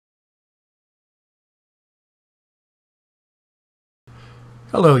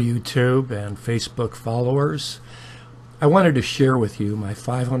Hello YouTube and Facebook followers. I wanted to share with you my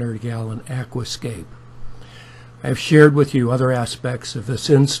 500-gallon Aquascape. I've shared with you other aspects of this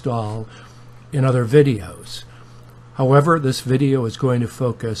install in other videos. However, this video is going to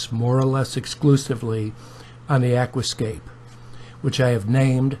focus more or less exclusively on the Aquascape, which I have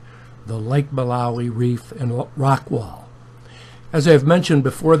named the Lake Malawi Reef and Rock Wall. As I've mentioned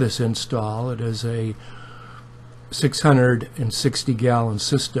before this install, it is a 660-gallon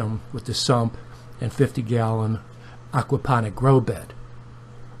system with the sump and 50-gallon aquaponic grow bed.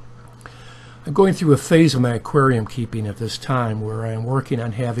 I'm going through a phase of my aquarium keeping at this time where I am working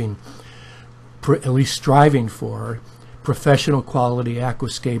on having, at least striving for, professional quality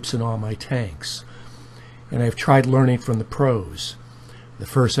aquascapes in all my tanks. And I've tried learning from the pros. The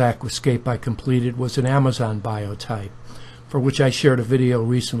first aquascape I completed was an Amazon biotype, for which I shared a video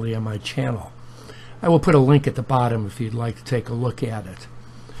recently on my channel. I will put a link at the bottom if you'd like to take a look at it.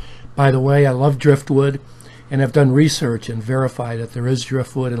 By the way, I love driftwood and have done research and verified that there is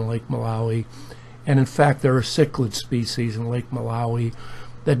driftwood in Lake Malawi, and in fact there are cichlid species in Lake Malawi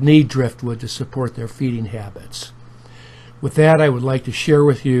that need driftwood to support their feeding habits. With that, I would like to share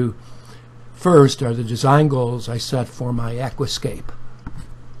with you first are the design goals I set for my Aquascape.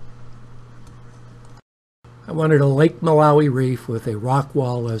 I wanted a Lake Malawi Reef with a rock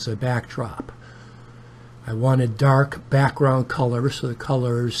wall as a backdrop. I wanted dark background colors so the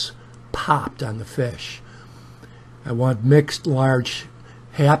colors popped on the fish. I want mixed large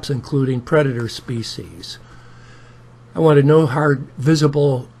haps including predator species. I wanted no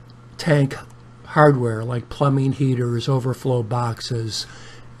visible tank hardware like plumbing heaters, overflow boxes,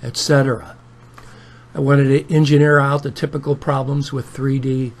 etc. I wanted to engineer out the typical problems with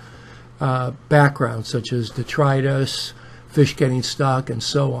 3D backgrounds such as detritus, fish getting stuck, and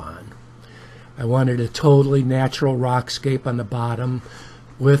so on. I wanted a totally natural rockscape on the bottom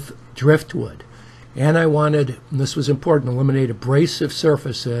with driftwood. And I wanted, and this was important, to eliminate abrasive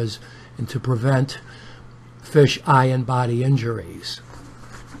surfaces and to prevent fish eye and body injuries.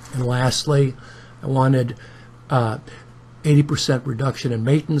 And lastly, I wanted 80% reduction in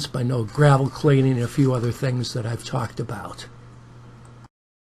maintenance by no gravel cleaning and a few other things that I've talked about.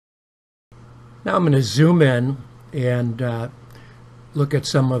 Now I'm going to zoom in and look at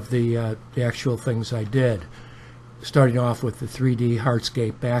some of the actual things I did, starting off with the 3D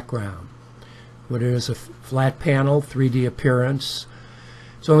hardscape background. What is a flat panel, 3D appearance.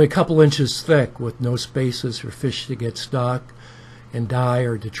 It's only a couple inches thick with no spaces for fish to get stuck and die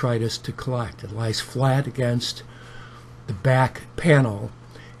or detritus to collect. It lies flat against the back panel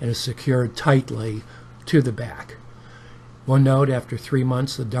and is secured tightly to the back. One note, after 3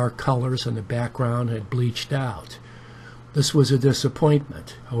 months the dark colors on the background had bleached out. This was a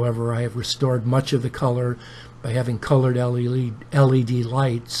disappointment. However, I have restored much of the color by having colored LED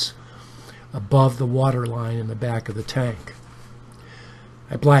lights above the water line in the back of the tank.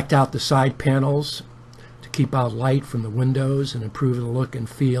 I blacked out the side panels to keep out light from the windows and improve the look and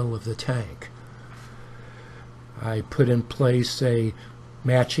feel of the tank. I put in place a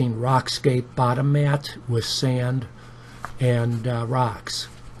matching Rockscape bottom mat with sand and rocks.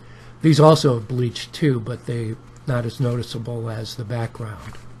 These also have bleached too, but they not as noticeable as the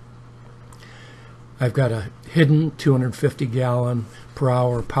background. I've got a hidden 250-gallon per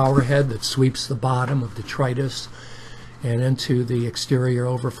hour power head that sweeps the bottom of detritus and into the exterior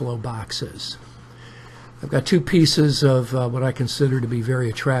overflow boxes. I've got two pieces of what I consider to be very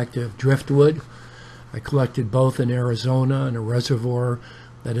attractive driftwood. I collected both in Arizona in a reservoir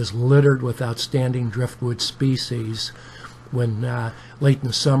that is littered with outstanding driftwood species when late in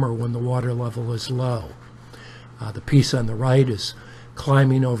the summer when the water level is low. The piece on the right is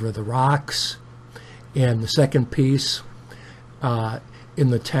climbing over the rocks, and the second piece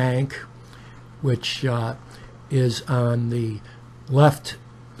in the tank, which is on the left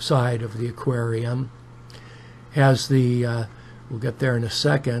side of the aquarium, has the, we'll get there in a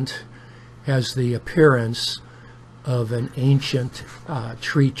second, has the appearance of an ancient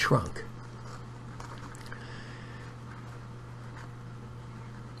tree trunk.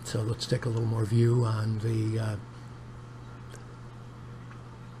 So let's take a little more view on the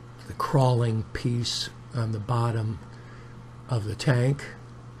crawling piece on the bottom of the tank.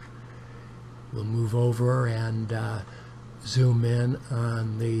 We'll move over and zoom in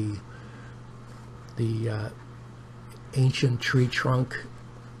on the ancient tree trunk,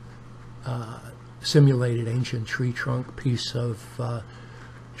 simulated ancient tree trunk piece of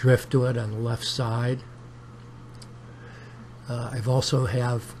driftwood on the left side. I've also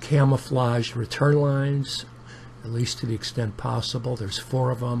have camouflaged return lines, at least to the extent possible. There's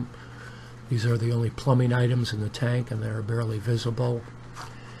 4 of them. These are the only plumbing items in the tank, and they're barely visible.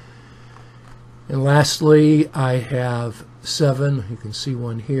 And lastly, I have 7, you can see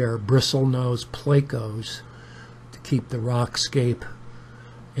one here, bristlenose placos to keep the rockscape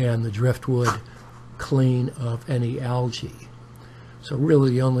and the driftwood clean of any algae. So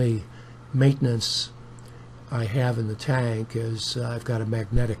really the only maintenance I have in the tank is I've got a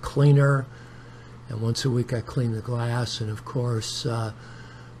magnetic cleaner, and once a week I clean the glass, and of course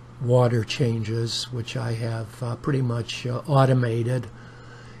water changes, which I have pretty much automated,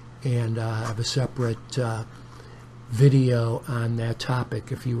 and I have a separate video on that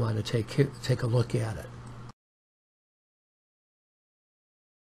topic if you want to take a look at it.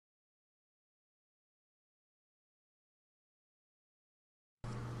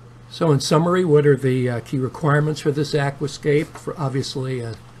 So in summary, what are the key requirements for this Aquascape? For obviously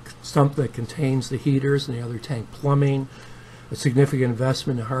a sump that contains the heaters and the other tank plumbing, a significant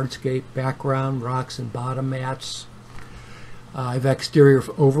investment in hardscape, background, rocks and bottom mats. I have exterior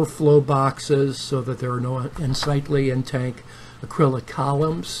overflow boxes so that there are no unsightly in-tank acrylic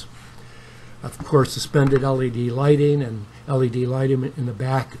columns. Of course, suspended LED lighting and LED lighting in the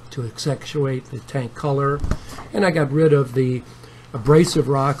back to accentuate the tank color. And I got rid of the abrasive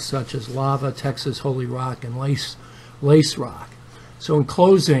rocks such as lava, Texas holy rock, and lace rock. So in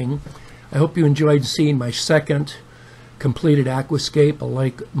closing, I hope you enjoyed seeing my second completed aquascape, a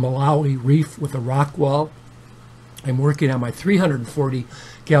Lake Malawi Reef with a rock wall. I'm working on my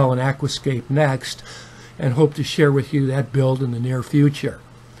 340-gallon aquascape next and hope to share with you that build in the near future.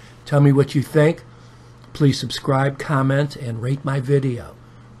 Tell me what you think. Please subscribe, comment, and rate my video.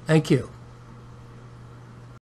 Thank you.